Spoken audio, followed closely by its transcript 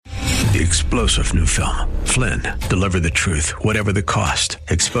The explosive new film, Flynn, deliver the truth, whatever the cost,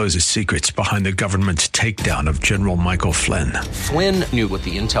 exposes secrets behind the government's takedown of General Michael Flynn. Flynn knew what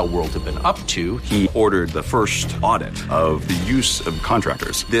the intel world had been up to. He ordered the first audit of the use of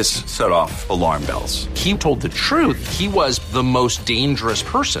contractors. This set off alarm bells. He told the truth. He was the most dangerous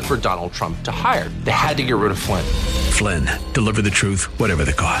person for Donald Trump to hire. They had to get rid of Flynn. Flynn, deliver the truth, whatever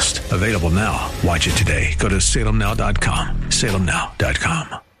the cost. Available now. Watch it today. Go to salemnow.com.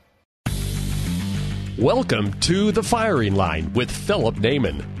 salemnow.com. Welcome to The Firing Line with Philip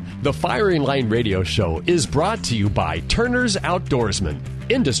Naiman. The Firing Line radio show is brought to you by Turner's Outdoorsman,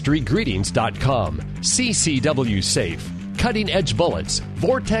 IndustryGreetings.com, CCW Safe, Cutting Edge Bullets,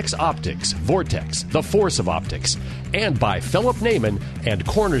 Vortex Optics, Vortex, the Force of Optics, and by Philip Naiman and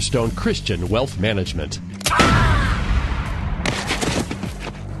Cornerstone Christian Wealth Management.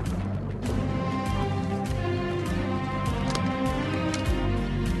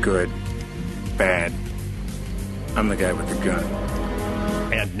 Good. Bad. I'm the guy with the gun.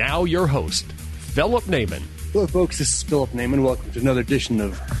 And now your host, Philip Naiman. Hello, folks. This is Philip Naiman. Welcome to another edition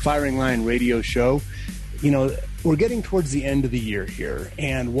of Firing Line Radio Show. You know, we're getting towards the end of the year here,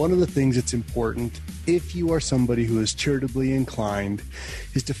 and one of the things that's important, if you are somebody who is charitably inclined,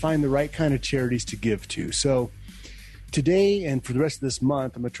 is to find the right kind of charities to give to. So today and for the rest of this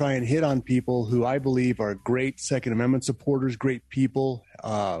month, I'm going to try and hit on people who I believe are great Second Amendment supporters, great people,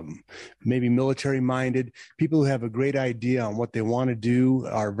 maybe military-minded, people who have a great idea on what they want to do,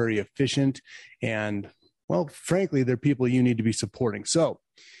 are very efficient, and, well, frankly, they're people you need to be supporting. So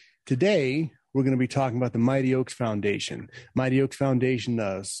today, we're going to be talking about the Mighty Oaks Foundation. Mighty Oaks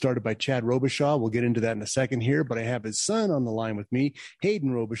Foundation started by Chad Robichaud. We'll get into that in a second here, but I have his son on the line with me,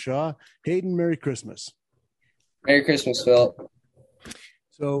 Hayden Robichaud. Hayden, Merry Christmas. Merry Christmas, Phil.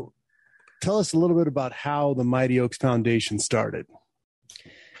 So tell us a little bit about how the Mighty Oaks Foundation started.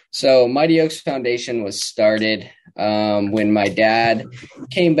 So Mighty Oaks Foundation was started when my dad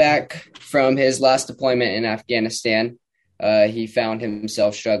came back from his last deployment in Afghanistan. He found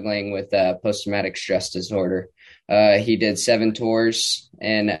himself struggling with post-traumatic stress disorder. He did 7 tours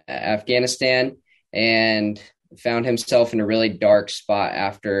in Afghanistan and found himself in a really dark spot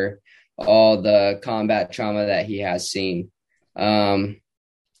after all the combat trauma that he has seen.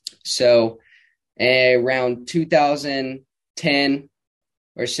 So around 2010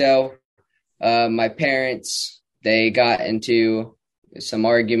 or so, my parents, they got into some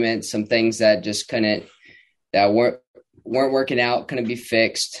arguments, some things that just weren't working out, couldn't be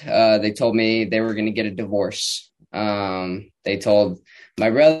fixed. They told me they were going to get a divorce. They told my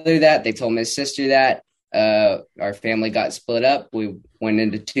brother that, they told my sister that. Our family got split up. We went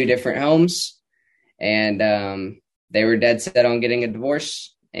into 2 different homes, and they were dead set on getting a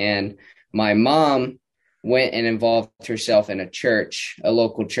divorce. And my mom went and involved herself in a church, a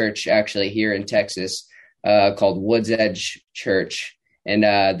local church actually here in Texas, called Woods Edge Church.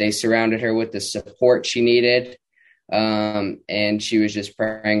 And they surrounded her with the support she needed. And she was just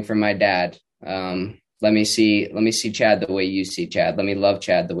praying for my dad. Let me see Chad the way you see Chad. Let me love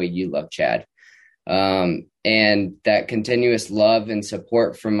Chad the way you love Chad. And that continuous love and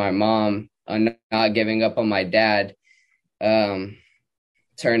support from my mom on not giving up on my dad,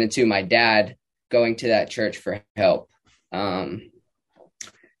 turned into my dad going to that church for help.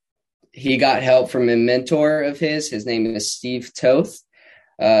 He got help from a mentor of his. His name is Steve Toth.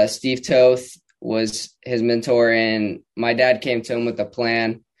 Steve Toth was his mentor, and my dad came to him with a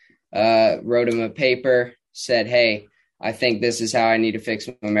plan, wrote him a paper, said, "Hey, I think this is how I need to fix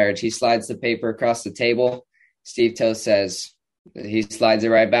my marriage." He slides the paper across the table. Steve Toth says, he slides it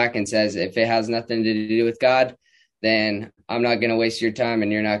right back and says, "If it has nothing to do with God, then I'm not going to waste your time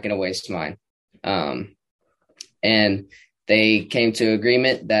and you're not going to waste mine." And they came to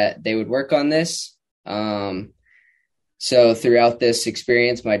agreement that they would work on this. So throughout this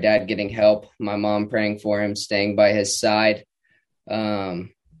experience, my dad getting help, my mom praying for him, staying by his side, they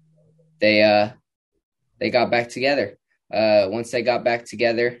got back together. Once they got back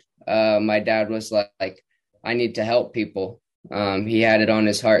together, my dad was like, I need to help people. He had it on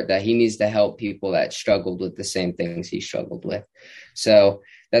his heart that he needs to help people that struggled with the same things he struggled with. So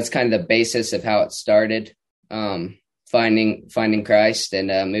that's kind of the basis of how it started, finding Christ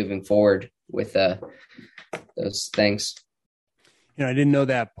and moving forward with those things. You know, I didn't know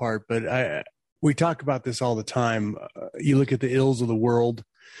that part, but we talk about this all the time. You look at the ills of the world,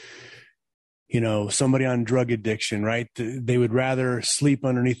 you know, somebody on drug addiction, right? They would rather sleep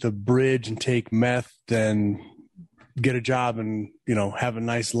underneath a bridge and take meth than get a job and, you know, have a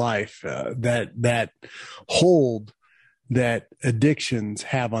nice life. That hold that addictions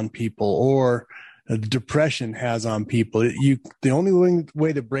have on people, or depression has on people. The only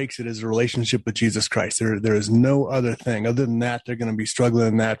way that breaks it is a relationship with Jesus Christ. There is no other thing. Other than that, they're going to be struggling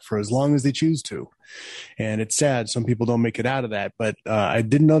in that for as long as they choose to. And it's sad. Some people don't make it out of that. But I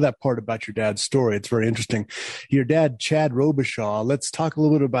didn't know that part about your dad's story. It's very interesting. Your dad, Chad Robichaud, let's talk a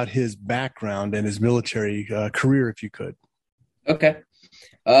little bit about his background and his military career, if you could. Okay.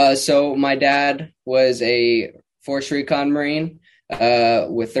 So my dad was a Force Recon Marine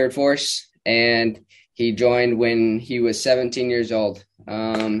with 3rd Force, and he joined when he was 17 years old.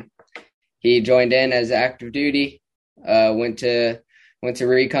 He joined in as active duty, went to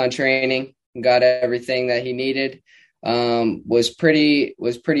recon training, got everything that he needed. Was pretty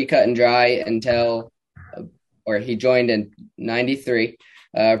cut and dry until, or he joined in 93.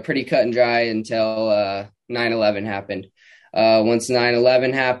 Pretty cut and dry until 9/11 happened. Once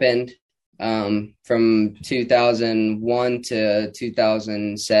 9/11 happened, from 2001 to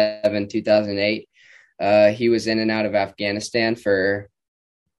 2007, 2008, he was in and out of Afghanistan for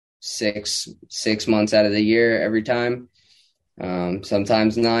six months out of the year every time.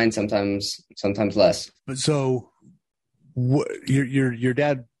 Sometimes 9, sometimes less. But so your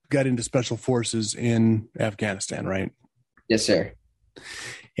dad got into special forces in Afghanistan, right? Yes, sir.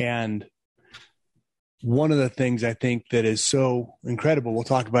 And one of the things I think that is so incredible, we'll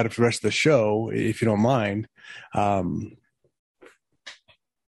talk about it for the rest of the show, if you don't mind,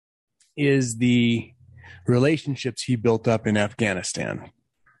 is the relationships he built up in Afghanistan.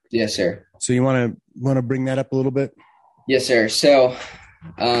 Yes, sir. So you want to bring that up a little bit? Yes, sir. So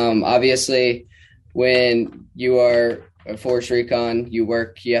obviously when you are a Force Recon, you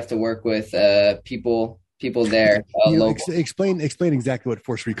have to work with people there. Explain exactly what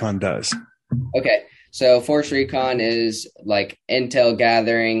Force Recon does. Okay. So Force Recon is like intel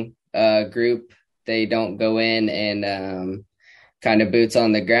gathering group. They don't go in and kind of boots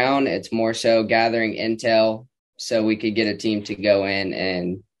on the ground. It's more so gathering intel so we could get a team to go in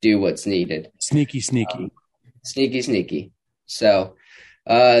and do what's needed. Sneaky. Sneaky. So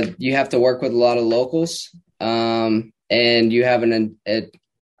you have to work with a lot of locals, and you have an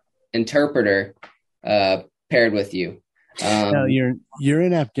interpreter paired with you. Now you're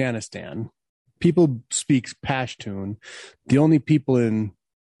in Afghanistan. People speak Pashtun. The only people in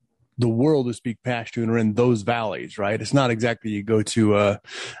the world who speak Pashtun are in those valleys, right? It's not exactly you go to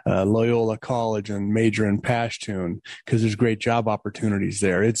Loyola College and major in Pashtun because there's great job opportunities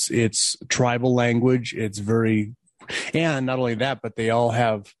there. It's tribal language. And not only that, but they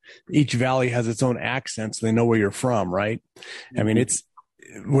all each valley has its own accent, so they know where you're from, right? I mean,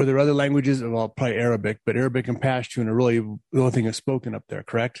 were there other languages? Well, probably Arabic, but Arabic and Pashtun are really the only thing that's spoken up there,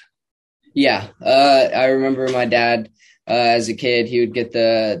 correct? Yeah. I remember my dad, as a kid, he would get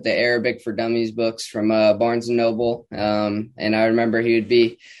the Arabic for Dummies books from Barnes & Noble. And I remember he would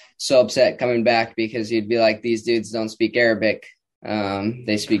be so upset coming back because he'd be like, these dudes don't speak Arabic.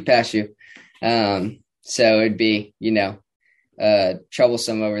 They speak Pashto. So it'd be,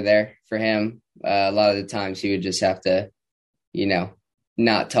 troublesome over there for him. A lot of the times he would just have to,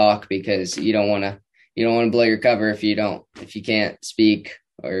 not talk because you don't want to blow your cover if you can't speak,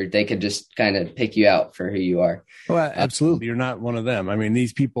 or they could just kind of pick you out for who you are. Well, absolutely. You're not one of them. I mean,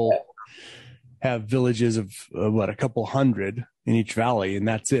 these people have villages of a couple hundred in each valley, and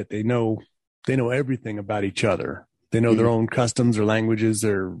that's it. They know everything about each other. They know their own customs, their languages,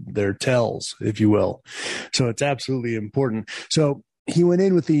 their tells, if you will. So it's absolutely important. So he went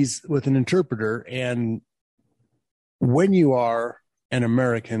in with an interpreter, and when you are an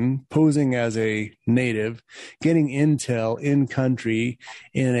American posing as a native, getting intel in country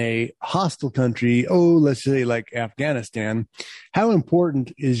in a hostile country, let's say like Afghanistan, how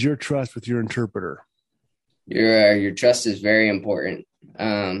important is your trust with your interpreter? Your trust is very important.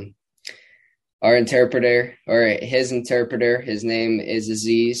 Our interpreter, or his interpreter, his name is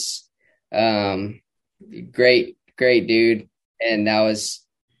Aziz. Great dude. And that was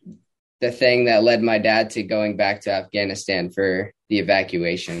the thing that led my dad to going back to Afghanistan for the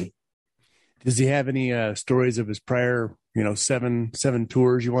evacuation. Does he have any stories of his prior, 7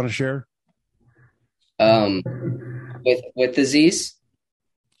 tours you want to share? With Aziz?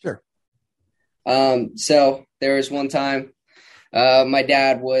 Sure. So there was one time, my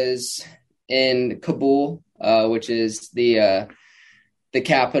dad was in Kabul, which is the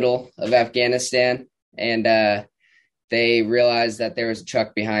capital of Afghanistan, and they realized that there was a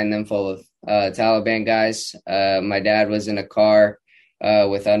truck behind them full of Taliban guys. My dad was in a car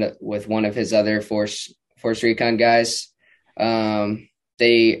with one of his other Force Recon guys.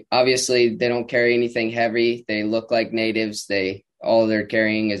 They don't carry anything heavy. They look like natives. All they're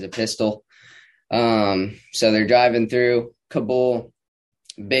carrying is a pistol. So they're driving through Kabul.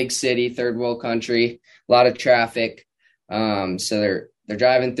 big city, third world country, a lot of traffic. So they're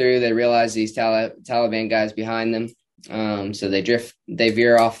driving through. They realize these Taliban guys behind them. So they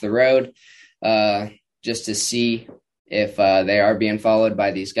veer off the road just to see if they are being followed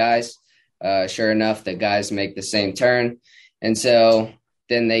by these guys. Sure enough, the guys make the same turn. And so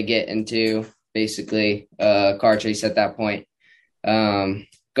then they get into basically a car chase at that point.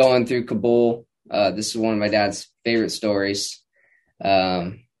 Going through Kabul. This is one of my dad's favorite stories.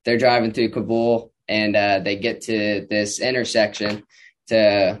 They're driving through Kabul and they get to this intersection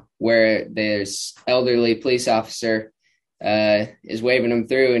to where there's elderly police officer is waving him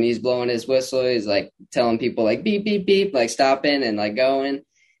through, and he's blowing his whistle. He's like telling people like beep, beep, beep, like stopping and like going.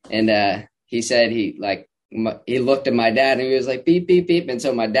 And he said he looked at my dad and he was like beep, beep, beep. And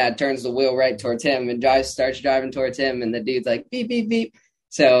so my dad turns the wheel right towards him and starts driving towards him. And the dude's like beep, beep, beep.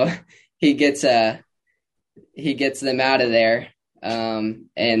 So he gets them out of there.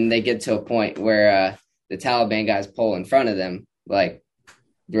 And they get to a point where the Taliban guys pull in front of them, like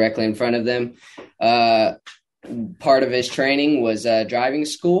directly in front of them. Part of his training was driving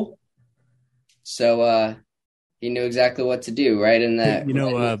school. So he knew exactly what to do right in that.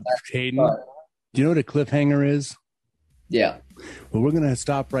 Hayden, do you know what a cliffhanger is? Yeah. Well, we're going to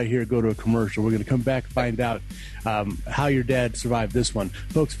stop right here, go to a commercial. We're going to come back, find out how your dad survived this one.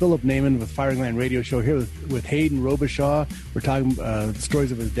 Folks, Philip Naiman with Firing Line Radio Show here with Hayden Robichaud. We're talking the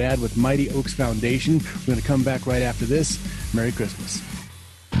stories of his dad with Mighty Oaks Foundation. We're going to come back right after this. Merry Christmas.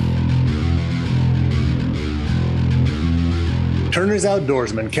 Turner's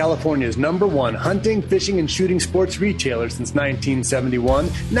Outdoorsman, California's #1 hunting, fishing, and shooting sports retailer since 1971,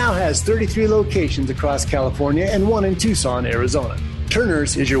 now has 33 locations across California and one in Tucson, Arizona.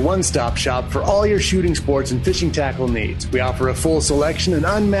 Turner's is your one-stop shop for all your shooting sports and fishing tackle needs. We offer a full selection and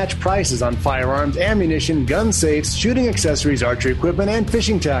unmatched prices on firearms, ammunition, gun safes, shooting accessories, archery equipment, and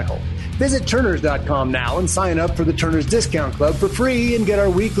fishing tackle. Visit Turners.com now and sign up for the Turners Discount Club for free and get our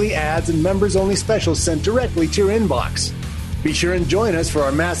weekly ads and members-only specials sent directly to your inbox. Be sure and join us for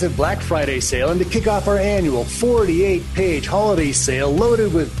our massive Black Friday sale and to kick off our annual 48-page holiday sale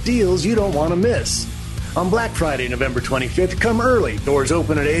loaded with deals you don't want to miss. On Black Friday, November 25th, come early. Doors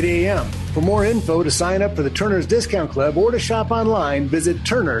open at 8 a.m. For more info, to sign up for the Turners Discount Club or to shop online, visit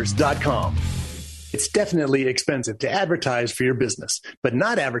Turners.com. It's definitely expensive to advertise for your business, but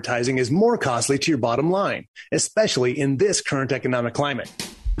not advertising is more costly to your bottom line, especially in this current economic climate.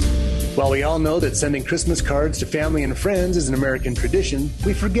 While we all know that sending Christmas cards to family and friends is an American tradition,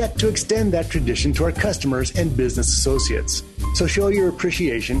 we forget to extend that tradition to our customers and business associates. So show your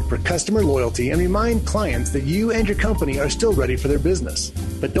appreciation for customer loyalty and remind clients that you and your company are still ready for their business.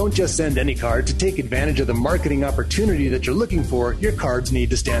 But don't just send any card. To take advantage of the marketing opportunity that you're looking for, your cards need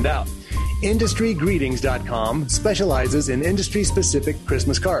to stand out. IndustryGreetings.com specializes in industry-specific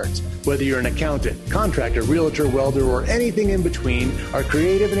Christmas cards. Whether you're an accountant, contractor, realtor, welder, or anything in between, our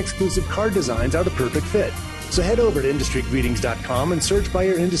creative and exclusive card designs are the perfect fit. So head over to IndustryGreetings.com and search by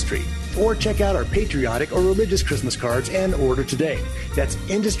your industry. Or check out our patriotic or religious Christmas cards and order today. That's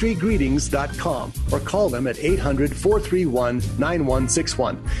IndustryGreetings.com or call them at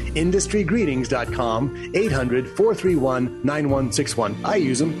 800-431-9161. IndustryGreetings.com, 800-431-9161. I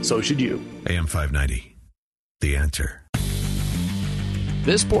use them, so should you. AM 590, The Answer.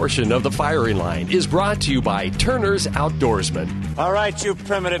 This portion of the Firing Line is brought to you by Turner's Outdoorsman. All right, you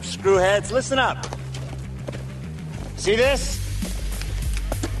primitive screwheads, listen up. See this?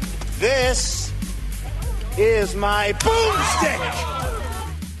 This is my boomstick.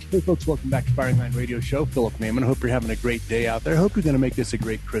 Hey, folks, welcome back to Firing Line Radio Show. Philip Naiman. I hope you're having a great day out there. I hope you're going to make this a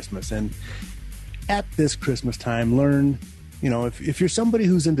great Christmas. And at this Christmas time, learn, if you're somebody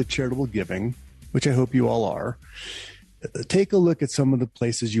who's into charitable giving, which I hope you all are, take a look at some of the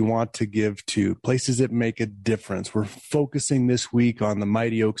places you want to give to, places that make a difference. We're focusing this week on the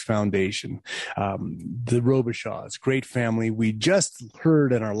Mighty Oaks Foundation, the Robichauds, great family. We just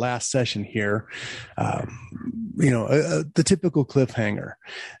heard in our last session here, the typical cliffhanger,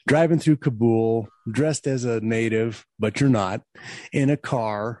 driving through Kabul, dressed as a native, but you're not, in a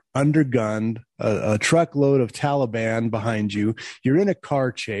car, undergunned, a truckload of Taliban behind you. You're in a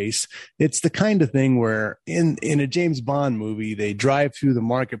car chase. It's the kind of thing where in a James Bond movie, they drive through the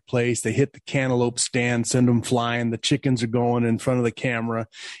marketplace, they hit the cantaloupe stand, send them flying. The chickens are going in front of the camera.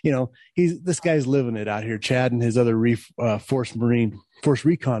 This guy's living it out here, Chad and his other Force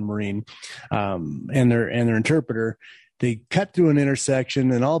Recon Marine, and their interpreter. They cut through an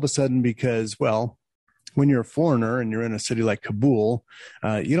intersection, and all of a sudden, because, when you're a foreigner and you're in a city like Kabul,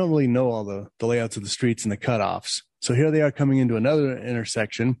 you don't really know all the layouts of the streets and the cutoffs. So here they are coming into another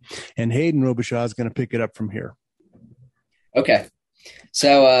intersection, and Hayden Robichaud is going to pick it up from here. Okay.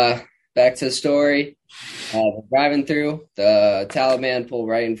 So back to the story. Driving through, the Taliban pulled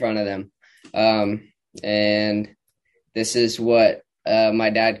right in front of them. And this is what my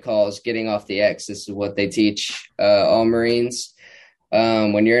dad calls getting off the X. This is what they teach all Marines.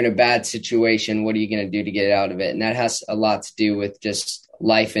 When you're in a bad situation, what are you going to do to get out of it? And that has a lot to do with just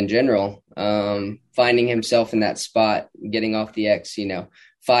life in general. Finding himself in that spot, getting off the X,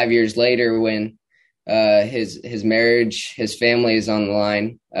 5 years later when his marriage, his family is on the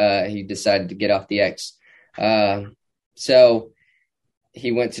line, he decided to get off the X. So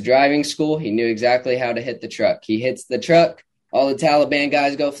he went to driving school. He knew exactly how to hit the truck. He hits the truck. All the Taliban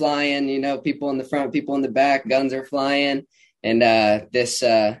guys go flying, people in the front, people in the back, guns are flying. And this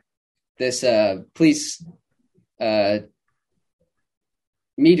police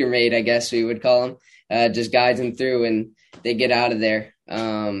meter maid, I guess we would call him, just guides him through and they get out of there.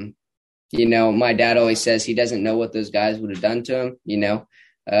 My dad always says he doesn't know what those guys would have done to him,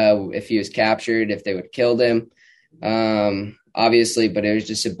 if he was captured, if they would have killed him, obviously, but it was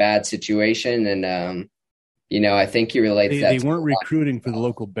just a bad situation. And, I think he relates that. They weren't recruiting for the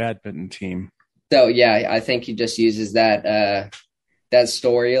local badminton team. So, yeah, I think he just uses that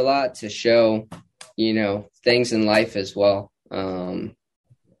story a lot to show, things in life as well.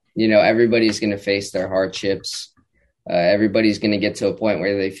 Everybody's going to face their hardships. Everybody's going to get to a point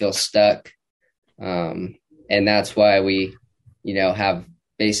where they feel stuck. And that's why we, have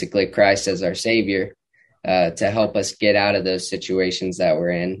basically Christ as our savior to help us get out of those situations that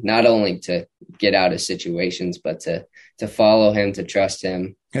we're in, not only to get out of situations, but to follow him, to trust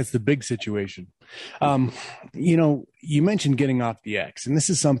him. That's the big situation. You mentioned getting off the X, and this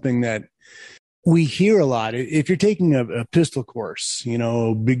is something that we hear a lot. If you're taking a pistol course,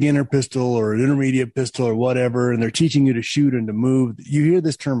 beginner pistol or an intermediate pistol or whatever, and they're teaching you to shoot and to move, you hear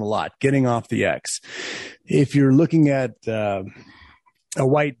this term a lot, getting off the X. If you're looking at a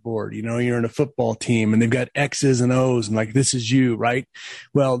whiteboard, you're in a football team and they've got X's and O's and like, this is you, right?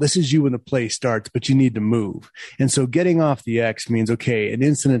 Well, this is you when the play starts, but you need to move. And so getting off the X means, okay, an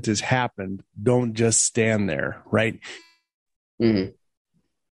incident has happened. Don't just stand there, right? Mm-hmm.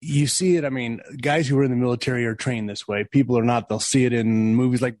 You see it. I mean, guys who are in the military are trained this way. People are not. They'll see it in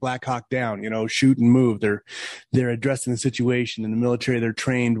movies like Black Hawk Down, shoot and move. They're addressing the situation. In the military, they're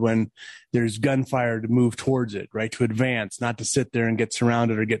trained when there's gunfire to move towards it, right? To advance, not to sit there and get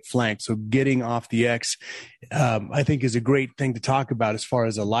surrounded or get flanked. So getting off the X, I think is a great thing to talk about as far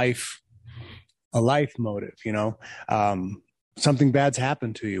as a life motive, something bad's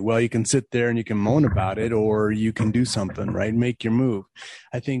happened to you. Well, you can sit there and you can moan about it, or you can do something, right? Make your move.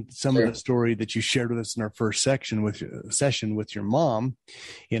 I think some of the story that you shared with us in our first session with your mom,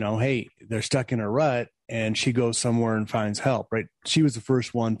 hey, they're stuck in a rut and she goes somewhere and finds help, right? She was the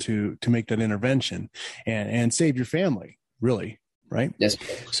first one to make that intervention and save your family, really, right? Yes.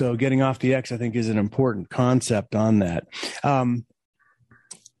 So getting off the X, I think, is an important concept on that.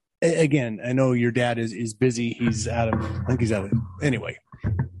 Again, I know your dad is busy. He's anyway,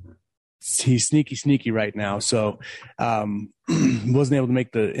 he's sneaky right now. So, wasn't able to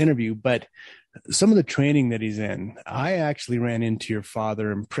make the interview, but some of the training that he's in, I actually ran into your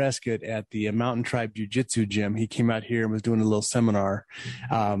father in Prescott at the Mountain Tribe Jiu-Jitsu gym. He came out here and was doing a little seminar.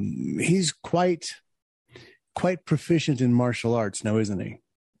 He's quite proficient in martial arts now, isn't he?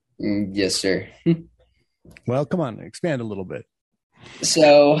 Yes, sir. Well, come on, expand a little bit.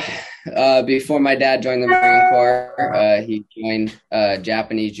 So before my dad joined the Marine Corps, he joined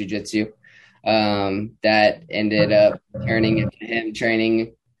Japanese Jiu-Jitsu. That ended up turning into him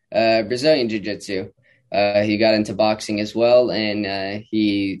training Brazilian Jiu-Jitsu. He got into boxing as well, and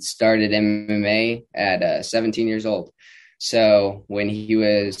he started MMA at 17 years old. So when he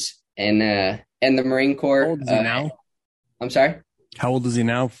was in the Marine Corps. How old is he now? I'm sorry? How old is he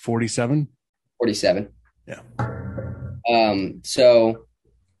now? 47? 47. Yeah. So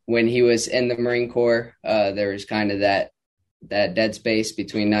when he was in the Marine Corps, there was kind of that dead space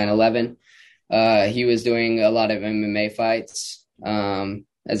between 9/11. He was doing a lot of MMA fights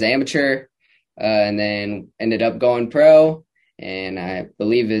as an amateur, and then ended up going pro. And I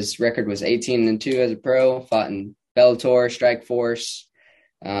believe his record was 18-2 as a pro. Fought in Bellator, Strikeforce,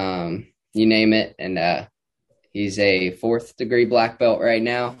 you name it. And he's a 4th degree black belt right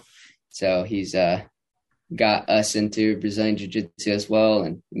now. So he's got us into Brazilian Jiu-Jitsu as well,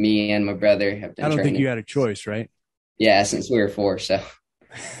 and me and my brother have been I don't training. think you had a choice, right? Yeah, since we were 4, so.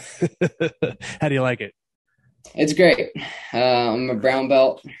 How do you like it? It's great. I'm a brown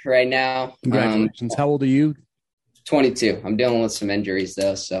belt right now. Congratulations. How old are you? 22. I'm dealing with some injuries,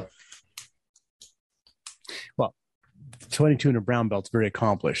 though, so. Well, 22 and a brown belt's very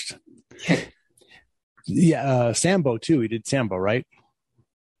accomplished. Yeah, Sambo too. He did Sambo, right?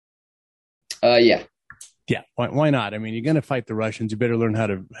 Yeah. Yeah, why not? I mean, you're going to fight the Russians. You better learn how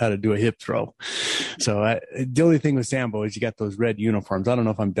to do a hip throw. So the only thing with Sambo is you got those red uniforms. I don't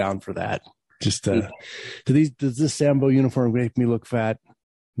know if I'm down for that. Just does this Sambo uniform make me look fat?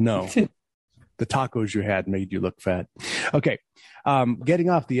 No. The tacos you had made you look fat. Okay, getting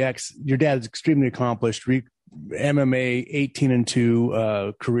off the X. Your dad's extremely accomplished. MMA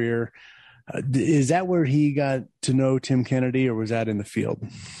 18-2 career. Is that where he got to know Tim Kennedy, or was that in the field?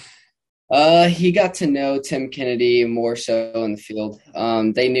 He got to know Tim Kennedy more so in the field.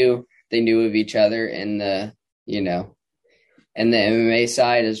 They knew of each other in the MMA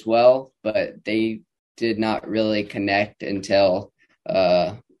side as well, but they did not really connect until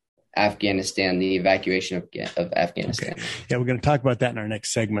Afghanistan, the evacuation of Afghanistan. Okay. Yeah, we're going to talk about that in our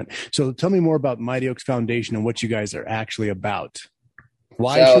next segment. So tell me more about Mighty Oaks Foundation and what you guys are actually about.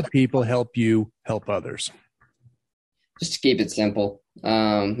 Why should people help you help others? Just to keep it simple.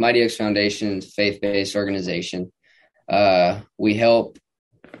 Mighty Oaks Foundation is a faith-based organization. We help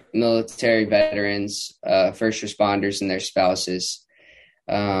military veterans, first responders, and their spouses.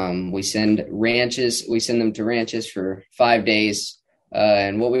 We send them to ranches for 5 days.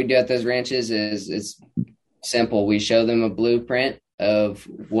 And what we do at those ranches is it's simple. We show them a blueprint of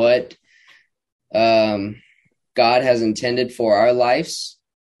what God has intended for our lives,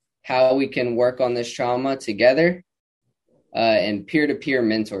 how we can work on this trauma together. And peer-to-peer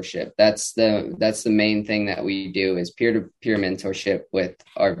mentorship. That's the main thing that we do is peer-to-peer mentorship with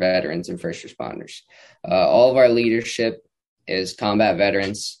our veterans and first responders. All of our leadership is combat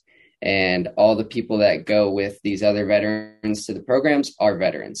veterans, and all the people that go with these other veterans to the programs are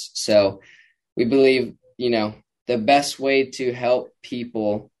veterans. So we believe, the best way to help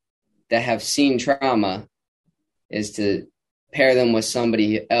people that have seen trauma is to pair them with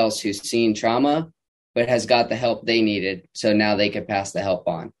somebody else who's seen trauma but has got the help they needed. So now they can pass the help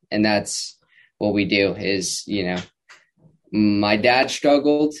on. And that's what we do is, my dad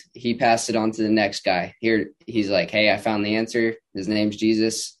struggled. He passed it on to the next guy. Here, he's like, hey, I found the answer. His name's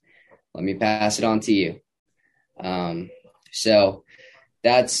Jesus. Let me pass it on to you. So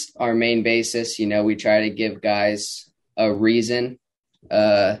that's our main basis. We try to give guys a reason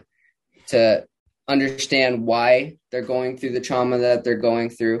to understand why they're going through the trauma that they're going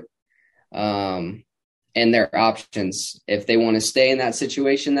through. And their options if they want to stay in that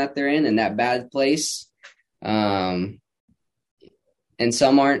situation that they're in that bad place. And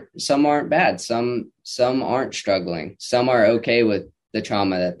some aren't bad. Some aren't struggling. Some are okay with the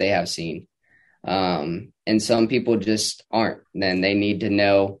trauma that they have seen. And some people just aren't. Then they need to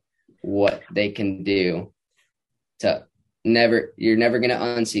know what they can do you're never going to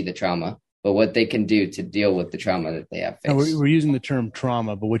unsee the trauma, but what they can do to deal with the trauma that they have faced. Now, we're using the term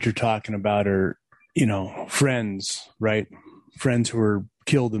trauma, but what you're talking about are, friends, right? Friends who were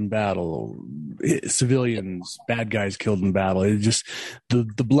killed in battle, civilians, bad guys killed in battle. It's just the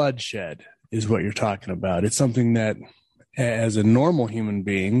bloodshed is what you're talking about. It's something that as a normal human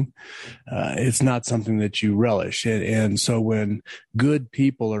being, it's not something that you relish. And so when good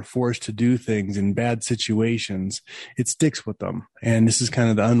people are forced to do things in bad situations, it sticks with them. And this is kind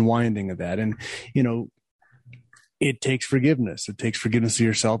of the unwinding of that. And, it takes forgiveness. It takes forgiveness of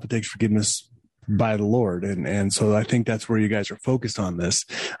yourself. It takes forgiveness by the Lord. And so I think that's where you guys are focused on this,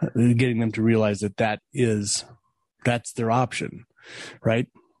 getting them to realize that's their option, right?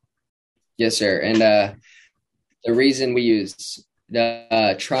 Yes, sir. And the reason we use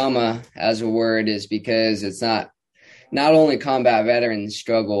trauma as a word is because it's not only combat veterans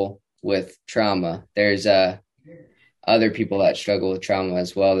struggle with trauma. There's other people that struggle with trauma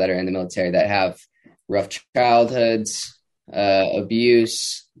as well that are in the military that have rough childhoods,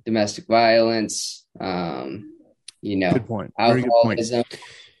 abuse, domestic violence, good point. Alcoholism.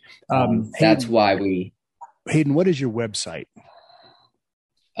 That's why Hayden, what is your website?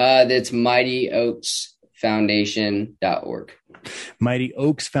 That's MightyOaksFoundation.org.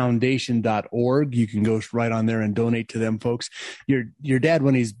 MightyOaksFoundation.org. You can go right on there and donate to them, folks. Your dad,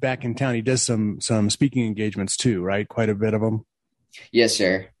 when he's back in town, he does some speaking engagements too, right? Quite a bit of them. Yes,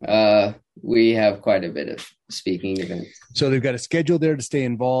 sir. We have quite a bit of speaking events. So they've got a schedule there to stay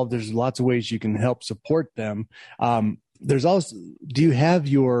involved. There's lots of ways you can help support them. There's also, do you have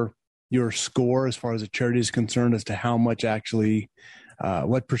your score as far as the charity is concerned as to how much actually,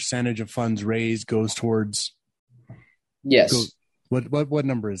 what percentage of funds raised goes towards? Yes. What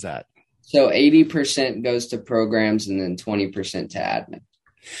number is that? So 80% goes to programs and then 20% to admin.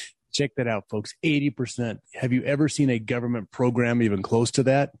 Check that out, folks. 80%. Have you ever seen a government program even close to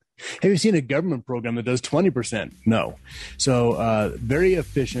that? Have you seen a government program that does 20%? No. So very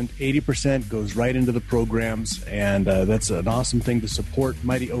efficient. 80% goes right into the programs, and that's an awesome thing to support.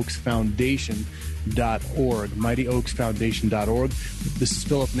 Mighty Oaks Foundation.org. MightyOaksFoundation.org. This is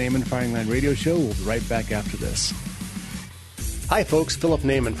Philip Naiman, Firing Line Radio Show. We'll be right back after this. Hi, folks. Philip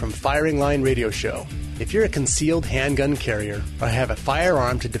Naiman from Firing Line Radio Show. If you're a concealed handgun carrier or have a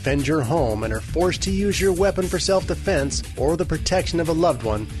firearm to defend your home and are forced to use your weapon for self-defense or the protection of a loved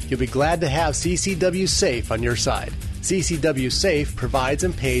one, you'll be glad to have CCW Safe on your side. CCW Safe provides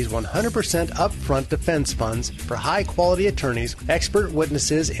and pays 100% upfront defense funds for high-quality attorneys, expert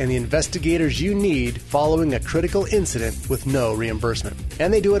witnesses, and the investigators you need following a critical incident with no reimbursement.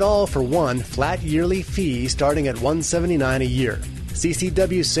 And they do it all for one flat yearly fee starting at $179 a year.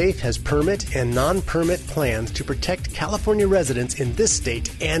 CCW Safe has permit and non-permit plans to protect California residents in this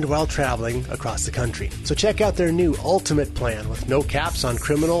state and while traveling across the country. So check out their new Ultimate Plan with no caps on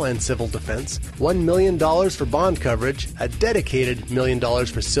criminal and civil defense, $1 million for bond coverage, a dedicated $1 million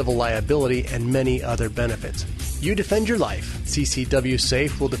for civil liability, and many other benefits. You defend your life. CCW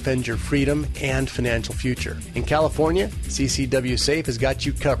Safe will defend your freedom and financial future. In California, CCW Safe has got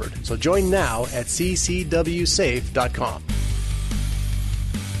you covered. So join now at ccwsafe.com.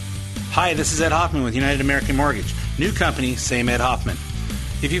 Hi, this is Ed Hoffman with United American Mortgage. New company, same Ed Hoffman.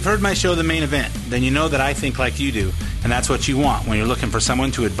 If you've heard my show, The Main Event, then you know that I think like you do, and that's what you want when you're looking for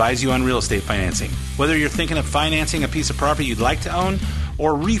someone to advise you on real estate financing. Whether you're thinking of financing a piece of property you'd like to own,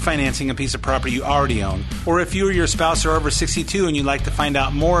 or refinancing a piece of property you already own, or if you or your spouse are over 62 and you'd like to find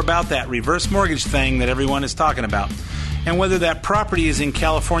out more about that reverse mortgage thing that everyone is talking about, and whether that property is in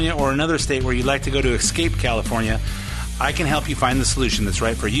California or another state where you'd like to go to escape California, I can help you find the solution that's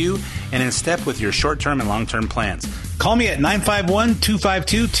right for you and in step with your short-term and long-term plans. Call me at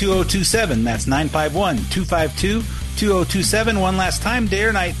 951-252-2027. That's 951-252-2027. One last time, day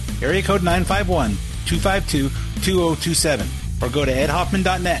or night, area code 951-252-2027. Or go to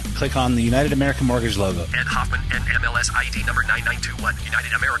edhoffman.net. Click on the United American Mortgage logo. Ed Hoffman, NMLS ID number 9921.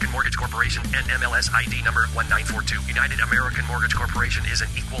 United American Mortgage Corporation, NMLS ID number 1942. United American Mortgage Corporation is an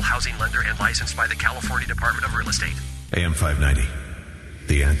equal housing lender and licensed by the California Department of Real Estate. AM 590,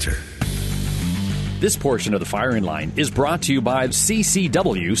 The Answer. This portion of the Firing Line is brought to you by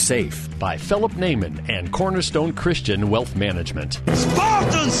CCW Safe by Philip Naiman and Cornerstone Christian Wealth Management.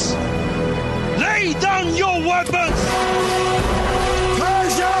 Spartans! Lay down your weapons!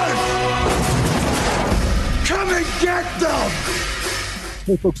 Persians! Come and get them!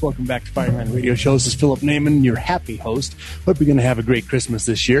 Hey folks, welcome back to Firing Line Radio Show. This is Philip Naiman, your happy host. Hope you're going to have a great Christmas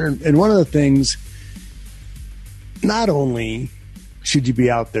this year. And one of the things, not only should you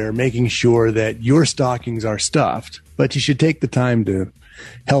be out there making sure that your stockings are stuffed, but you should take the time to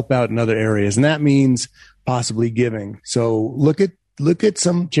help out in other areas. And that means possibly giving. So look at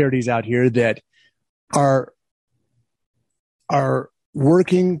some charities out here that are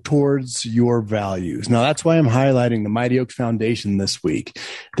working towards your values. Now, that's why I'm highlighting the Mighty Oaks Foundation this week.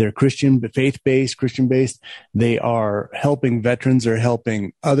 They're Christian, faith-based, Christian-based. They are helping veterans. They're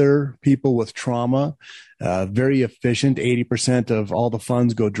helping other people with trauma. Very efficient. 80% of all the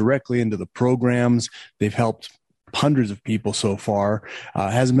funds go directly into the programs. They've helped hundreds of people so far.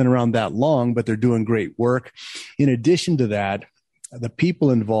 Hasn't been around that long, but they're doing great work. In addition to that, the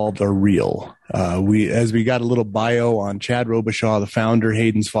people involved are real. We got a little bio on Chad Robichaud, the founder,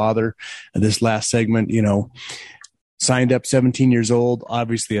 Hayden's father, this last segment, signed up 17 years old,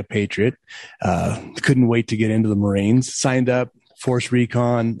 obviously a patriot, couldn't wait to get into the Marines, signed up, Force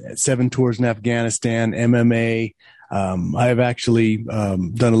Recon, 7 tours in Afghanistan, MMA. I've actually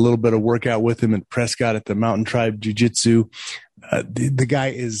done a little bit of workout with him at Prescott at the Mountain Tribe Jiu-Jitsu. The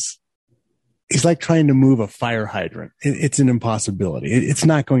guy he's like trying to move a fire hydrant. It's an impossibility. It's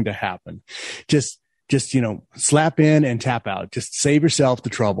not going to happen. Just slap in and tap out. Just save yourself the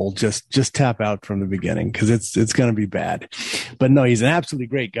trouble. Just tap out from the beginning because it's going to be bad. But no, he's an absolutely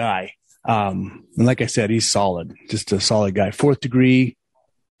great guy. And like I said, he's solid. Just a solid guy. 4th degree.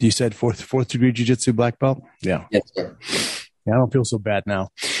 You said fourth degree jiu-jitsu black belt? Yeah. Yes, sir. Yeah, I don't feel so bad now.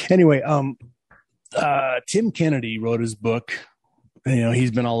 Anyway, Tim Kennedy wrote his book. He's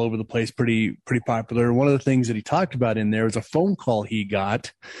been all over the place, pretty popular. One of the things that he talked about in there was a phone call he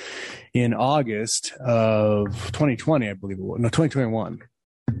got in August of 2020, I believe it was. No, 2021,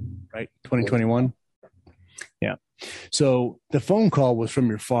 right? 2021. Yeah. So the phone call was from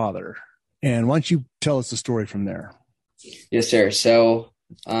your father. And why don't you tell us the story from there? Yes, sir. So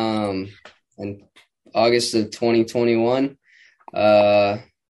in August of 2021, the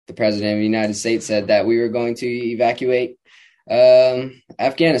President of the United States said that we were going to evacuate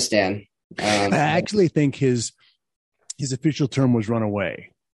Afghanistan. I actually think his official term was run away.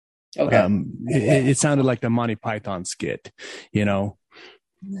 Okay. It sounded like the Monty Python skit, you know.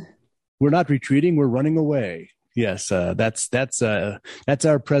 We're not retreating, we're running away. Yes, that's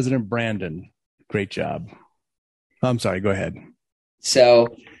our President Brandon. Great job. I'm sorry, go ahead.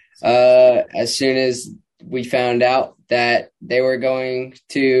 So as soon as we found out that they were going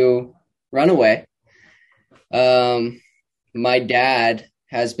to run away, my dad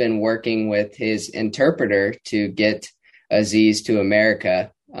has been working with his interpreter to get Aziz to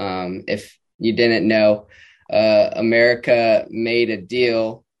America. If you didn't know, America made a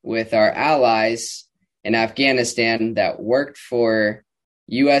deal with our allies in Afghanistan that worked for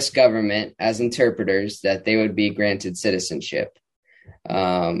U.S. government as interpreters that they would be granted citizenship.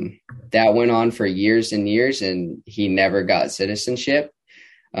 That went on for years and years, and he never got citizenship.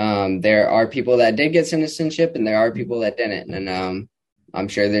 There are people that did get citizenship, and there are people that didn't. And I'm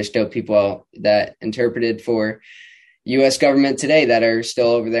sure there's still people that interpreted for U.S. government today that are still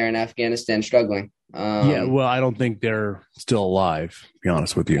over there in Afghanistan struggling. Yeah, well, I don't think they're still alive, to be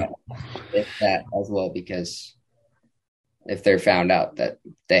honest with you. If that as well, because if they're found out that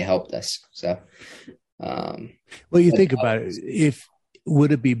they helped us. So, well, you think about it.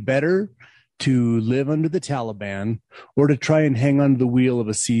 Would it be better to live under the Taliban or to try and hang on to the wheel of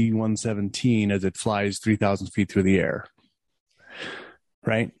a C-117 as it flies 3,000 feet through the air?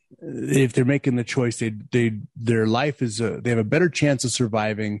 Right? If they're making the choice, their life is they have a better chance of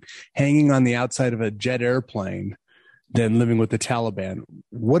surviving hanging on the outside of a jet airplane than living with the Taliban.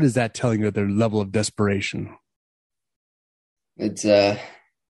 What is that telling you of their level of desperation? It's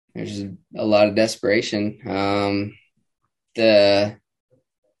there's a lot of desperation. The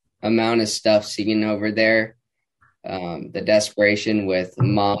amount of stuff seen over there, the desperation with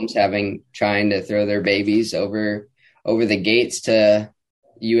moms trying to throw their babies over the gates to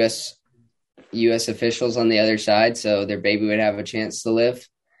U.S. officials on the other side so their baby would have a chance to live.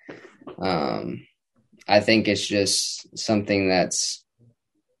 I think it's just something that's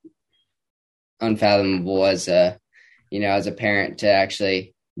unfathomable as a parent to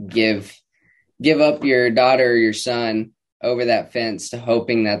actually give up your daughter or your son over that fence to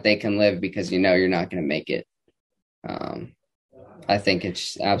hoping that they can live because you're not going to make it. I think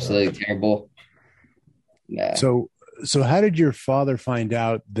it's absolutely terrible. Yeah. So how did your father find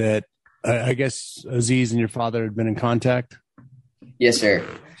out that, I guess Aziz and your father had been in contact? Yes, sir.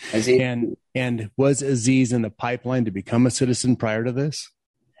 Aziz. And was Aziz in the pipeline to become a citizen prior to this?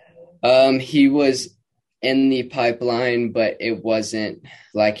 He was in the pipeline, but it wasn't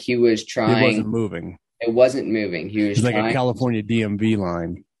like he was trying. It wasn't moving. It wasn't moving. He was like a California DMV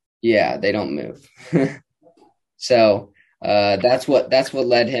line. Yeah, they don't move. So that's what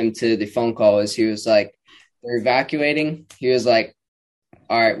led him to the phone call. Is he was like, they're evacuating. He was like,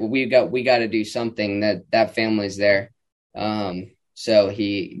 all right, well, we got to do something. That family's there. So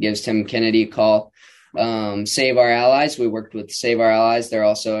he gives Tim Kennedy a call. Save Our Allies. We worked with Save Our Allies. They're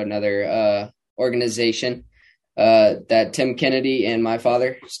also another organization that Tim Kennedy and my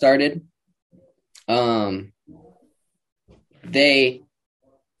father started. They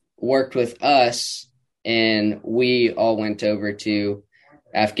worked with us, and we all went over to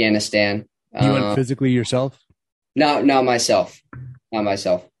Afghanistan. You went physically yourself? No, not myself. When I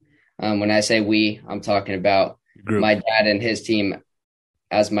say we, I'm talking about my dad and his team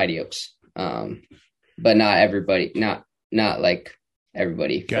as Mighty Oaks. But not everybody, not like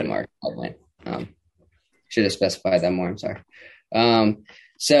everybody from our went. Should have specified that more. I'm sorry.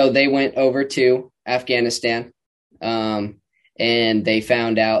 So they went over to Afghanistan, and they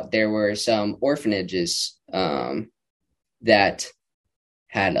found out there were some orphanages that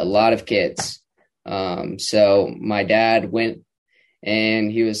had a lot of kids. So my dad went and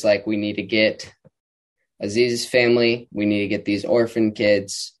he was like, we need to get Aziz's family. We need to get these orphan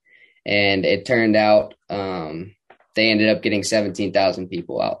kids. And it turned out they ended up getting 17,000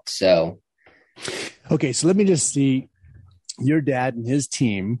 people out. So. Okay, so let me just see. Your dad and his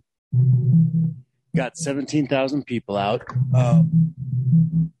team got 17,000 people out.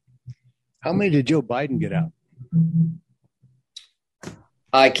 How many did Joe Biden get out?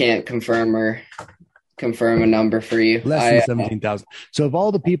 I can't confirm a number for you. Less than 17,000. So of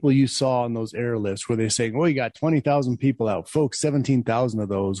all the people you saw on those airlifts, were they saying, well, you got 20,000 people out? Folks, 17,000 of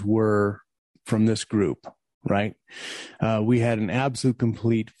those were from this group, right? We had an absolute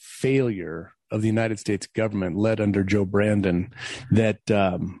complete failure of the United States government led under Joe Brandon that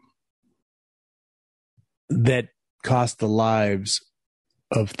cost the lives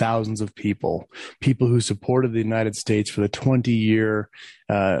of thousands of people who supported the United States for the 20-year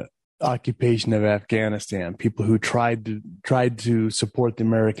occupation of Afghanistan, people who tried to support the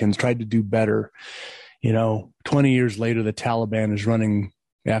Americans, tried to do better. 20 years later, the Taliban is running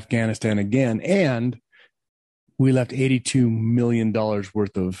Afghanistan again, and we left $82 million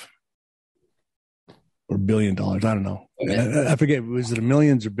worth of, or $1 billion, I don't know. I forget, was it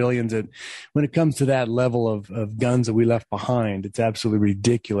millions or billions? And when it comes to that level of guns that we left behind, it's absolutely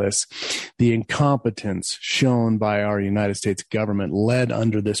ridiculous. The incompetence shown by our United States government, led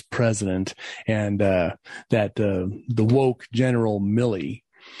under this president, and the woke General Milley.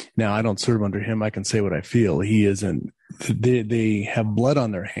 Now, I don't serve under him. I can say what I feel. He isn't. They have blood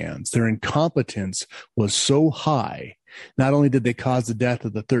on their hands. Their incompetence was so high. Not only did they cause the death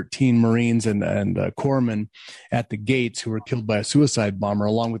of the 13 Marines and corpsmen at the gates who were killed by a suicide bomber,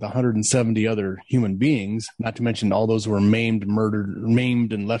 along with 170 other human beings, not to mention all those who were maimed,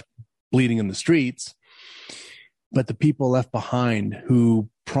 and left bleeding in the streets, but the people left behind who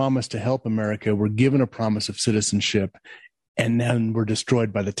promised to help America were given a promise of citizenship and then were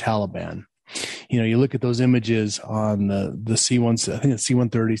destroyed by the Taliban. You know, you look at those images on the C-1, I think it's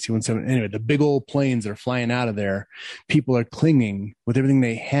C-130, C-170. Anyway, the big old planes that are flying out of there, people are clinging with everything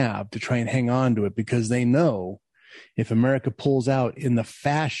they have to try and hang on to it, because they know if America pulls out in the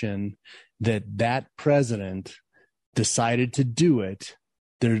fashion that president decided to do it,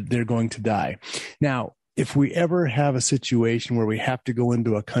 they're going to die. Now, if we ever have a situation where we have to go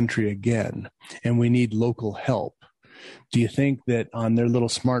into a country again and we need local help, do you think that on their little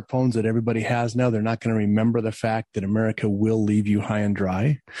smartphones that everybody has now, they're not going to remember the fact that America will leave you high and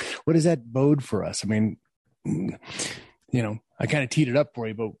dry? What does that bode for us? I mean, you know, I kind of teed it up for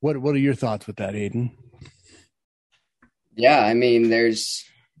you, but what are your thoughts with that, Aiden? Yeah, I mean, there's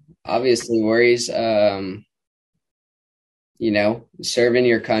obviously worries. You know, serving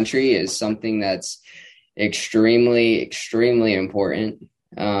your country is something that's extremely, extremely important.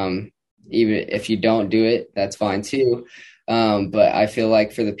 Even if you don't do it, that's fine too. But I feel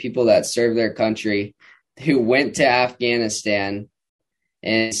like for the people that serve their country, who went to Afghanistan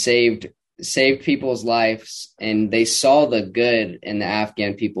and saved people's lives, and they saw the good in the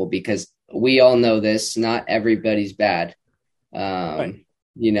Afghan people, because we all know this, not everybody's bad. Right.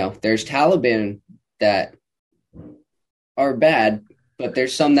 You know, there's Taliban that are bad, but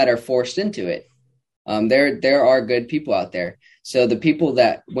there's some that are forced into it. There are good people out there. So the people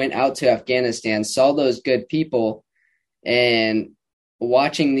that went out to Afghanistan saw those good people, and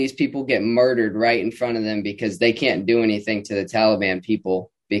watching these people get murdered right in front of them because they can't do anything to the Taliban people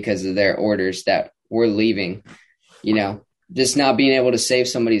because of their orders that we're leaving, you know, just not being able to save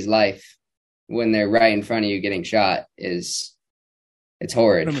somebody's life when they're right in front of you getting shot it's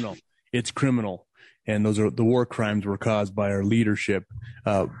horrid. It's criminal. And those are the war crimes were caused by our leadership,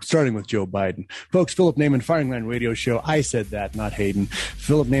 starting with Joe Biden. Folks, Philip Naiman, Firing Line Radio Show. I said that, not Hayden.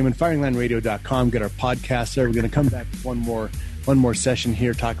 Philip Naiman, FiringLineRadio.com. Get our podcast there. We're going to come back with one more session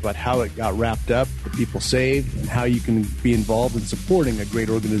here, talk about how it got wrapped up, the people saved, and how you can be involved in supporting a great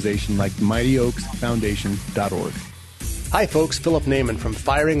organization like the Mighty Oaks Foundation.org. Hi, folks. Philip Naiman from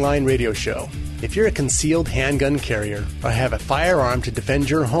Firing Line Radio Show. If you're a concealed handgun carrier or have a firearm to defend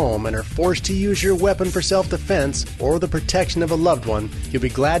your home and are forced to use your weapon for self-defense or the protection of a loved one, you'll be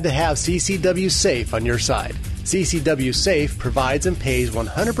glad to have CCW Safe on your side. CCW Safe provides and pays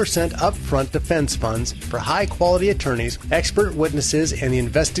 100% upfront defense funds for high-quality attorneys, expert witnesses, and the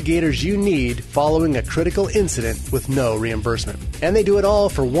investigators you need following a critical incident with no reimbursement. And they do it all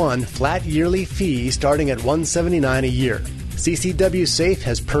for one flat yearly fee starting at $179 a year. CCW Safe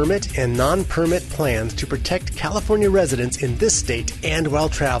has permit and non-permit plans to protect California residents in this state and while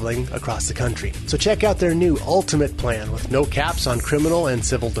traveling across the country. So check out their new Ultimate Plan with no caps on criminal and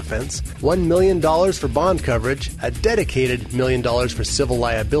civil defense, $1 million for bond coverage, a dedicated $1 million for civil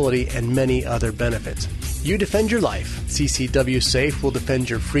liability, and many other benefits. You defend your life. CCW Safe will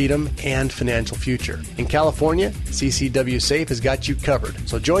defend your freedom and financial future. In California, CCW Safe has got you covered.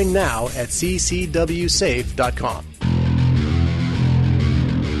 So join now at ccwsafe.com.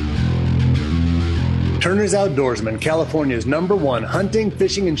 Turner's Outdoorsman, California's #1 hunting,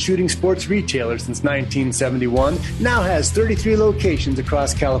 fishing, and shooting sports retailer since 1971, now has 33 locations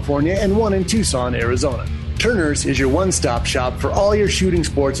across California and one in Tucson, Arizona. Turner's is your one-stop shop for all your shooting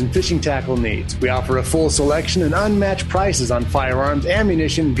sports and fishing tackle needs. We offer a full selection and unmatched prices on firearms,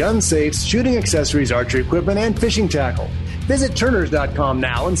 ammunition, gun safes, shooting accessories, archery equipment, and fishing tackle. Visit Turners.com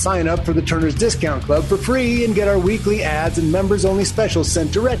now and sign up for the Turners Discount Club for free and get our weekly ads and members-only specials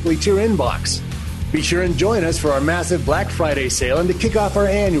sent directly to your inbox. Be sure and join us for our massive Black Friday sale and to kick off our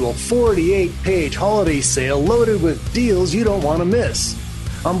annual 48-page holiday sale loaded with deals you don't want to miss.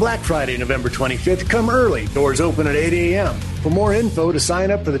 On Black Friday, November 25th, come early. Doors open at 8 a.m. For more info, to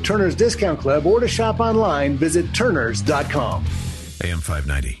sign up for the Turners Discount Club or to shop online, visit Turners.com. AM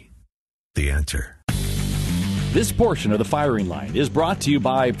 590, The Answer. This portion of the firing line is brought to you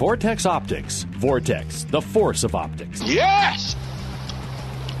by Vortex Optics. Vortex, the force of optics. Yes!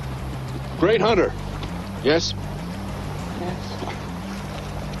 Great hunter. Yes?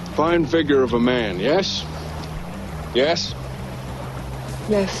 Fine figure of a man, yes? Yes?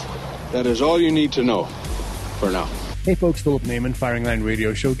 Yes. That is all you need to know for now. Hey folks, Philip Naiman, Firing Line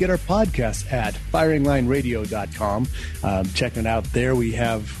Radio Show. Get our podcast at firinglineradio.com. Checking it out there. We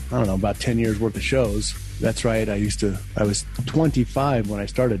have, about 10 years worth of shows. That's right. I was 25 when I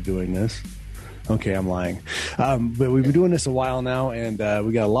started doing this. Okay, I'm lying. But we've been doing this a while now, and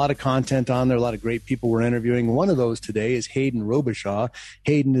we got a lot of content on there, a lot of great people we're interviewing. One of those today is Hayden Robichaud.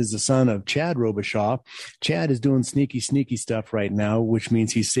 Hayden is the son of Chad Robichaud. Chad is doing sneaky stuff right now, which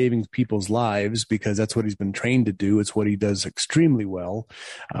means he's saving people's lives because that's what he's been trained to do. It's what he does extremely well.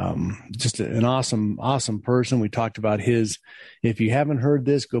 Just an awesome person. We talked about his, if you haven't heard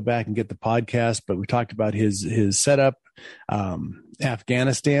this, go back and get the podcast, but we talked about his setup.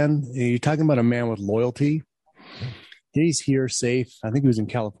 Afghanistan, you're talking about a man with loyalty. He's here safe. I think he was in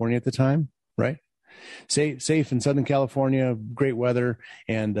California at the time, right? Safe in Southern California, great weather,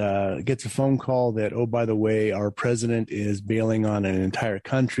 and gets a phone call that, oh, by the way, our president is bailing on an entire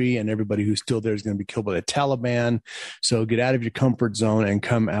country and everybody who's still there is going to be killed by the Taliban. So get out of your comfort zone and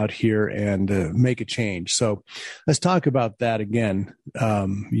come out here and make a change. So let's talk about that again.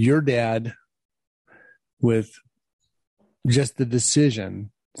 Your dad, with just the decision,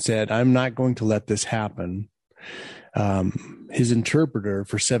 said, I'm not going to let this happen. His interpreter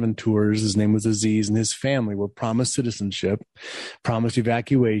for 7 tours, his name was Aziz, and his family were promised citizenship, promised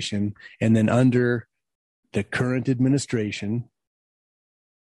evacuation, and then under the current administration,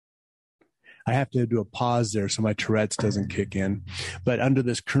 I have to do a pause there so my Tourette's doesn't kick in, but under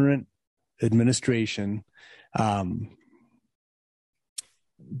this current administration,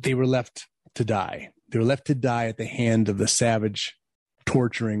 they were left to die. They were left to die at the hand of the savage,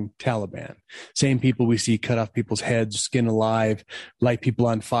 torturing Taliban. Same people we see cut off people's heads, skin alive, light people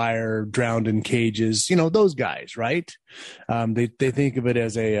on fire, drowned in cages. You know, those guys, right? They think of it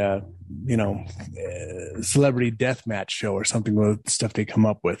as a, celebrity death match show or something with stuff they come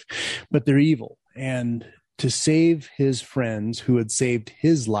up with. But they're evil. And to save his friends who had saved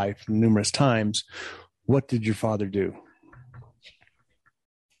his life numerous times, what did your father do?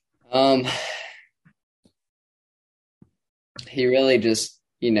 He really just,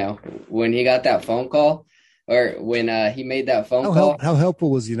 when he got that phone call, or when he made that phone call. How helpful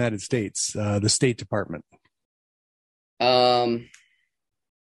was the United States, the State Department? Not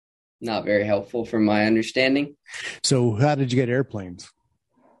very helpful from my understanding. So how did you get airplanes?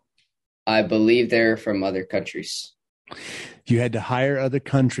 I believe they're from other countries. You had to hire other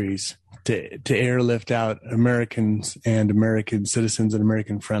countries to airlift out Americans and American citizens and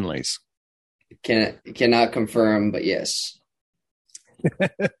American friendlies. Cannot confirm, but yes.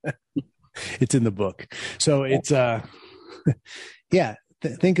 It's in the book. So it's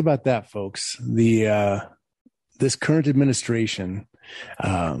think about that, folks. This current administration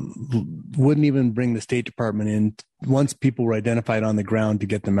wouldn't even bring the State Department in once people were identified on the ground to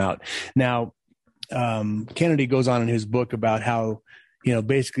get them out. Now, Kennedy goes on in his book about how,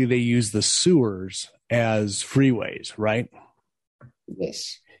 basically they use the sewers as freeways, right?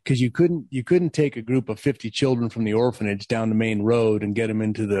 Yes. Because you couldn't take a group of 50 children from the orphanage down the main road and get them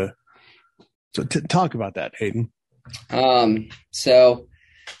into the. So talk about that, Hayden. So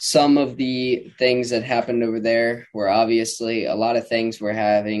some of the things that happened over there were obviously a lot of things were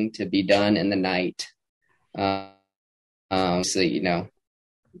having to be done in the night. So it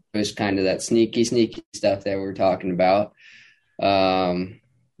was kind of that sneaky stuff that we're talking about. I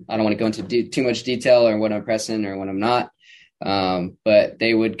don't want to go into too much detail or when I'm pressing or when I'm not. But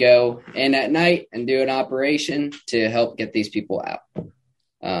they would go in at night and do an operation to help get these people out.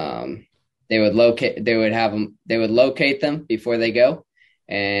 They would locate them before they go,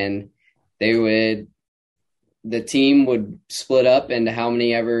 and the team would split up into how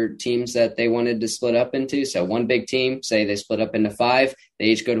many ever teams that they wanted to split up into. So one big team, say they split up into 5, they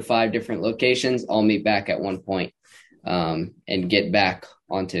each go to 5 different locations, all meet back at one point, and get back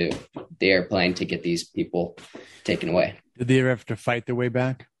onto the airplane to get these people taken away. Did they ever have to fight their way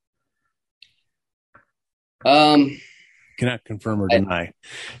back? Cannot confirm or deny.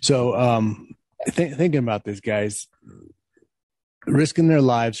 So thinking about this, guys, risking their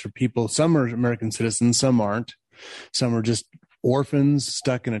lives for people. Some are American citizens, some aren't. Some are just orphans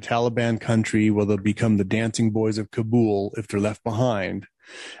stuck in a Taliban country where they'll become the dancing boys of Kabul if they're left behind.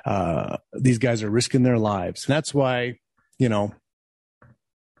 These guys are risking their lives. And that's why,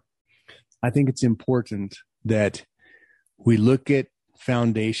 I think it's important that we look at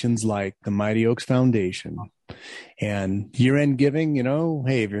foundations like the Mighty Oaks Foundation And year-end giving,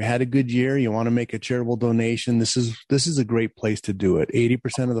 hey, if you had a good year, you want to make a charitable donation, this is a great place to do it.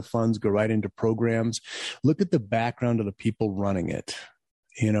 80% of the funds go right into programs. Look at the background of the people running it.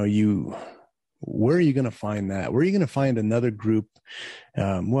 Where are you going to find that? Where are you going to find another group?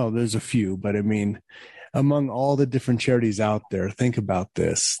 Well, there's a few, but I mean, among all the different charities out there, think about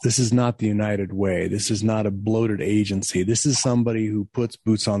this. This is not the United Way. This is not a bloated agency. This is somebody who puts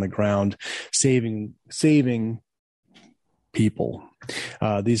boots on the ground, saving people.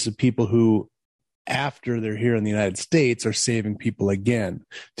 These are people who, after they're here in the United States, are saving people again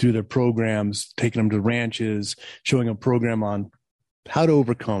through their programs, taking them to ranches, showing a program on how to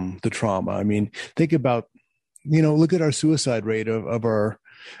overcome the trauma. I mean, think about, look at our suicide rate of our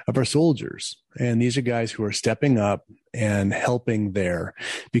soldiers. And these are guys who are stepping up and helping there,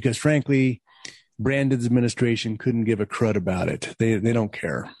 because frankly, Brandon's administration couldn't give a crud about it. They don't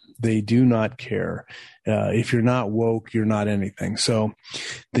care. They do not care. If you're not woke, you're not anything. So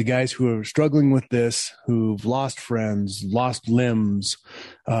the guys who are struggling with this, who've lost friends, lost limbs,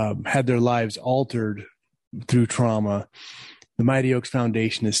 had their lives altered through trauma, the Mighty Oaks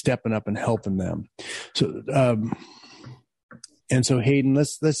Foundation is stepping up and helping them. So, and so Hayden,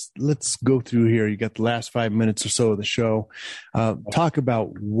 let's go through here. You got the last 5 minutes or so of the show. Talk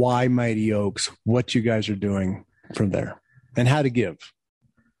about why Mighty Oaks, what you guys are doing from there, and how to give.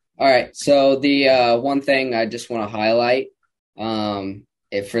 All right. So the one thing I just want to highlight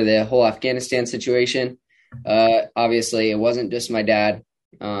for the whole Afghanistan situation, obviously it wasn't just my dad.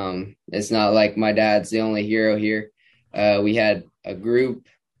 It's not like my dad's the only hero here. We had a group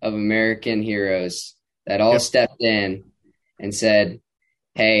of American heroes that all stepped in and said,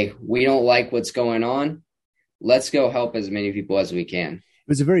 hey, we don't like what's going on. Let's go help as many people as we can. It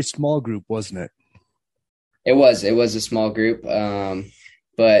was a very small group, wasn't it? It was a small group,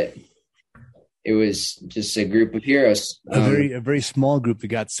 but it was just a group of heroes. A very small group that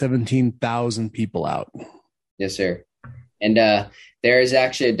got 17,000 people out. Yes, sir. And there is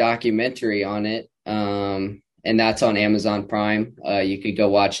actually a documentary on it, and that's on Amazon Prime. You could go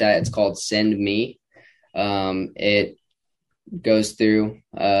watch that. It's called Send Me. It goes through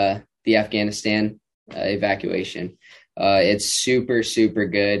the Afghanistan evacuation. It's super, super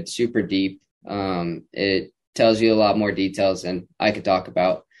good, super deep. It tells you a lot more details than I could talk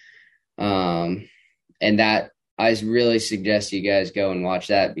about. And that I really suggest you guys go and watch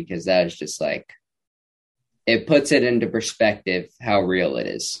that, because that is just like, it puts it into perspective how real it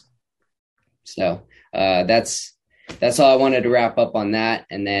is. So that's all I wanted to wrap up on that.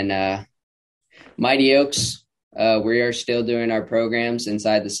 And then Mighty Oaks, we are still doing our programs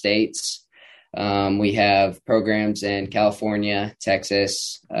inside the states. We have programs in California,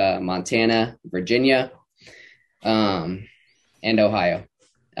 Texas, Montana, Virginia, and Ohio.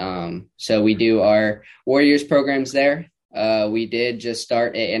 So we do our Warriors programs there. We did just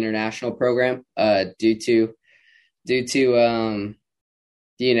start an international program due to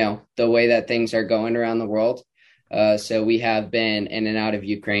the way that things are going around the world. So we have been in and out of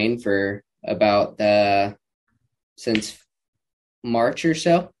Ukraine for about since March or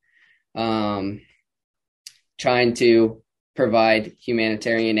so, trying to provide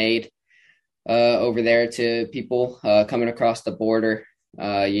humanitarian aid over there to people coming across the border.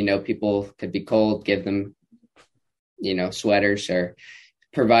 People could be cold, give them, sweaters, or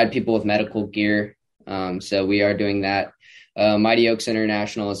provide people with medical gear. So we are doing that. Mighty Oaks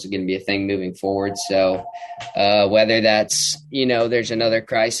International is going to be a thing moving forward. So whether that's, there's another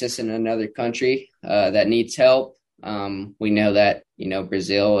crisis in another country that needs help. We know that,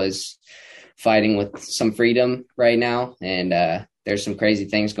 Brazil is fighting with some freedom right now, and there's some crazy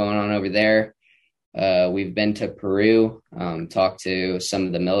things going on over there. We've been to Peru, talked to some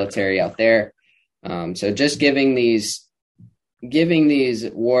of the military out there. So just giving these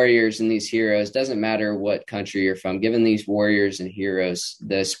warriors and these heroes, doesn't matter what country you're from, giving these warriors and heroes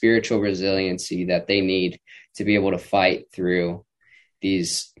the spiritual resiliency that they need to be able to fight through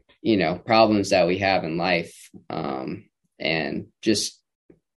these, problems that we have in life. And just,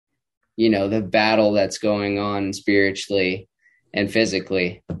 the battle that's going on spiritually and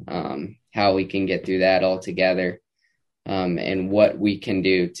physically, how we can get through that all together, and what we can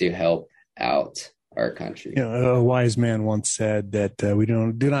do to help out our country. A wise man once said that we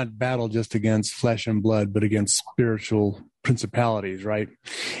do not battle just against flesh and blood, but against spiritual principalities, right?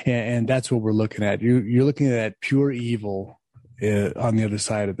 And that's what we're looking at. You're looking at pure evil on the other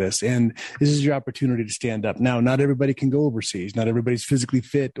side of this. And this is your opportunity to stand up. Now, not everybody can go overseas. Not everybody's physically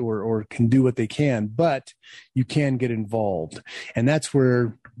fit or can do what they can, but you can get involved. And that's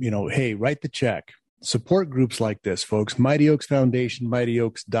where, hey, write the check. Support groups like this, folks. Mighty Oaks Foundation,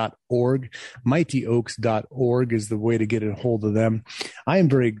 mightyoaks.org. Mightyoaks.org is the way to get a hold of them. I am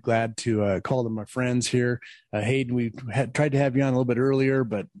very glad to call them my friends here. Hayden, we had tried to have you on a little bit earlier,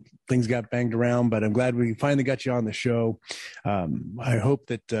 but things got banged around, but I'm glad we finally got you on the show. I hope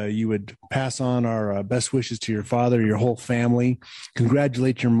that you would pass on our best wishes to your father, your whole family.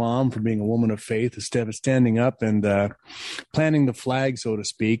 Congratulate your mom for being a woman of faith, instead of standing up and planting the flag, so to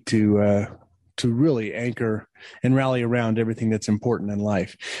speak, to really anchor and rally around everything that's important in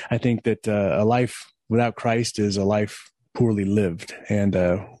life. I think that a life without Christ is a life poorly lived. And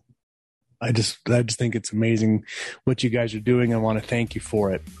I just think it's amazing what you guys are doing. I want to thank you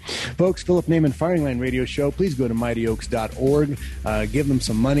for it. Folks, Philip Naiman Firing Line Radio Show. Please go to mightyoaks.org. Give them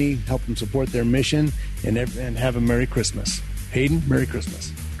some money, help them support their mission, and have a Merry Christmas. Hayden, Merry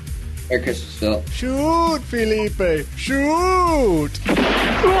Christmas. Merry Christmas, Phil. Shoot, Felipe. Shoot.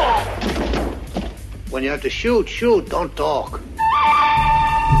 When you have to shoot, don't talk.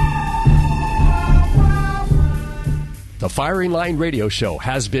 The Firing Line Radio Show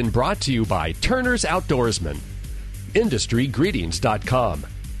has been brought to you by Turner's Outdoorsman, IndustryGreetings.com,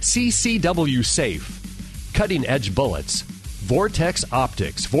 CCW Safe, Cutting Edge Bullets, Vortex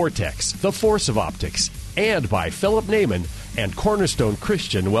Optics, Vortex, the Force of Optics, and by Philip Naiman and Cornerstone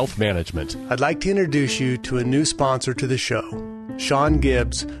Christian Wealth Management. I'd like to introduce you to a new sponsor to the show, Sean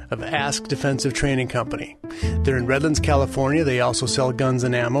Gibbs of Ask Defensive Training Company. They're in Redlands, California. They also sell guns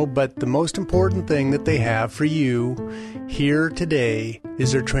and ammo, but the most important thing that they have for you here today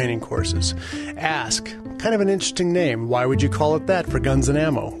is their training courses. Ask, kind of an interesting name. Why would you call it that for guns and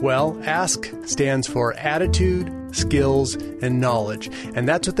ammo? Well, Ask stands for Attitude, Skills, and Knowledge, and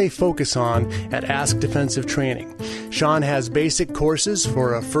that's what they focus on at Ask Defensive Training. Sean has basic courses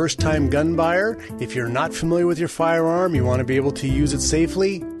for a first-time gun buyer. If you're not familiar with your firearm, you want to be able to use it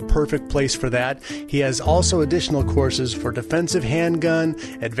safely, perfect place for that. He has also additional courses for defensive handgun,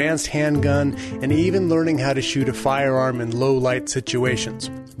 advanced handgun, and even learning how to shoot a firearm in low-light situations.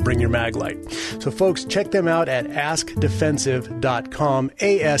 Bring your mag light. So folks, check them out at askdefensive.com,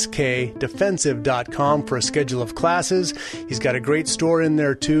 askdefensive.com for a schedule of classes. He's got a great store in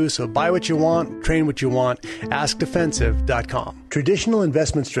there too, so buy what you want, train what you want, askdefensive.com. Traditional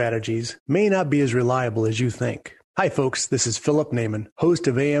investment strategies may not be as reliable as you think. Hi folks, this is Philip Naiman, host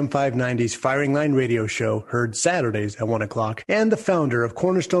of AM 590's Firing Line Radio Show, heard Saturdays at 1 o'clock, and the founder of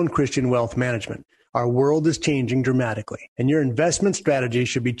Cornerstone Christian Wealth Management. Our world is changing dramatically, and your investment strategy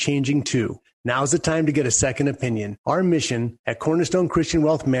should be changing too. Now's the time to get a second opinion. Our mission at Cornerstone Christian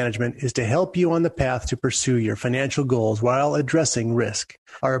Wealth Management is to help you on the path to pursue your financial goals while addressing risk.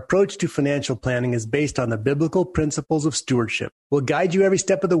 Our approach to financial planning is based on the biblical principles of stewardship. We'll guide you every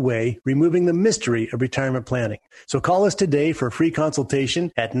step of the way, removing the mystery of retirement planning. So call us today for a free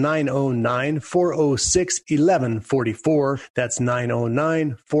consultation at 909-406-1144. That's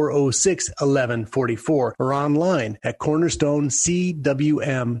 909-406-1144, or online at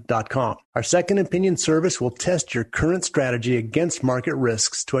cornerstonecwm.com. Our second opinion service will test your current strategy against market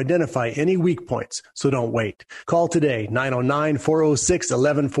risks to identify any weak points, so don't wait. Call today,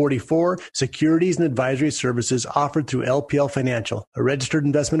 909-406-1144. Securities and advisory services offered through LPL Financial, a registered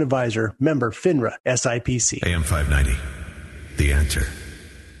investment advisor, member FINRA, SIPC. AM 590, The Answer.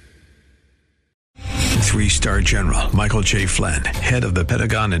 3-star General Michael J. Flynn, head of the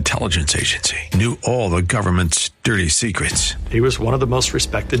Pentagon Intelligence Agency, knew all the government's dirty secrets. He was one of the most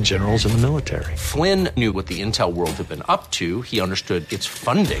respected generals in the military. Flynn knew what the intel world had been up to. He understood its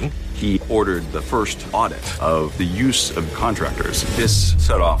funding. He ordered the first audit of the use of contractors. This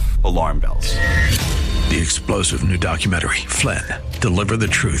set off alarm bells. The explosive new documentary, Flynn, Deliver the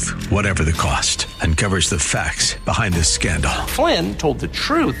Truth, Whatever the Cost, uncovers the facts behind this scandal. Flynn told the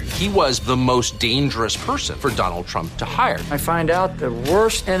truth. He was the most dangerous person for Donald Trump to hire. I find out the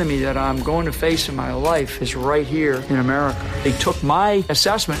worst enemy that I'm going to face in my life is right here in America. They took my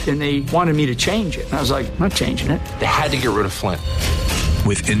assessment and they wanted me to change it. And I was like, I'm not changing it. They had to get rid of Flynn.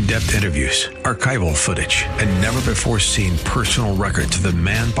 With in-depth interviews, archival footage, and never-before-seen personal records of the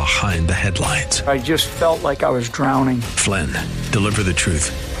man behind the headlines. I just felt like I was drowning. Flynn, Deliver the Truth,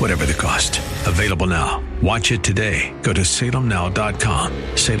 Whatever the Cost. Available now. Watch it today. Go to salemnow.com.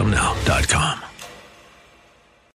 salemnow.com.